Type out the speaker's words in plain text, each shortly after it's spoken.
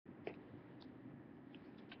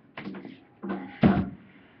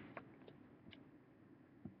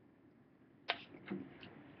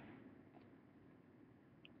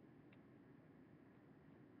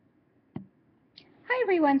Hi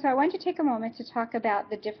everyone, so I wanted to take a moment to talk about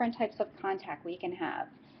the different types of contact we can have.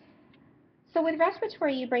 So with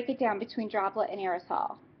respiratory, you break it down between droplet and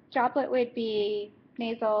aerosol. Droplet would be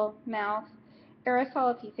nasal, mouth.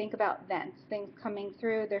 Aerosol, if you think about vents, things coming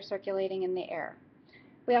through, they're circulating in the air.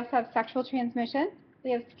 We also have sexual transmission.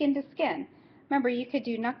 We have skin to skin. Remember, you could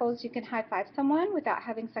do knuckles, you can high five someone without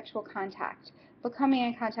having sexual contact, but coming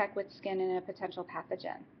in contact with skin and a potential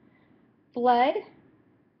pathogen. Blood,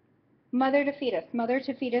 mother to fetus. Mother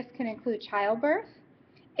to fetus can include childbirth.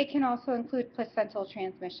 It can also include placental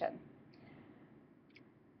transmission.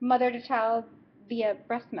 Mother to child via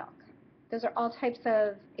breast milk. Those are all types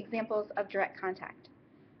of examples of direct contact.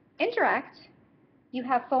 Indirect, you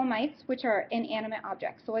have fomites, which are inanimate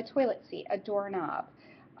objects, so a toilet seat, a doorknob,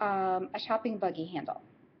 a shopping buggy handle.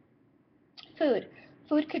 Food.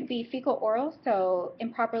 Food could be fecal oral, so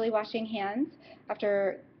improperly washing hands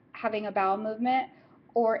after having a bowel movement,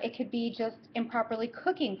 or it could be just improperly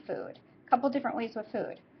cooking food. A couple different ways with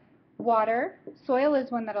food. Water. Soil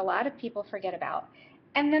is one that a lot of people forget about.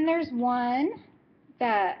 And then there's one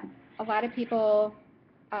that a lot of people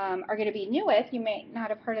are going to be new with. You may not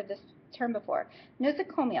have heard of this term before.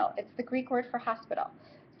 Nosocomial. It's the Greek word for hospital.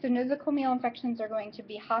 So nosocomial infections are going to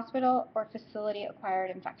be hospital or facility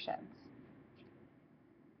acquired infections.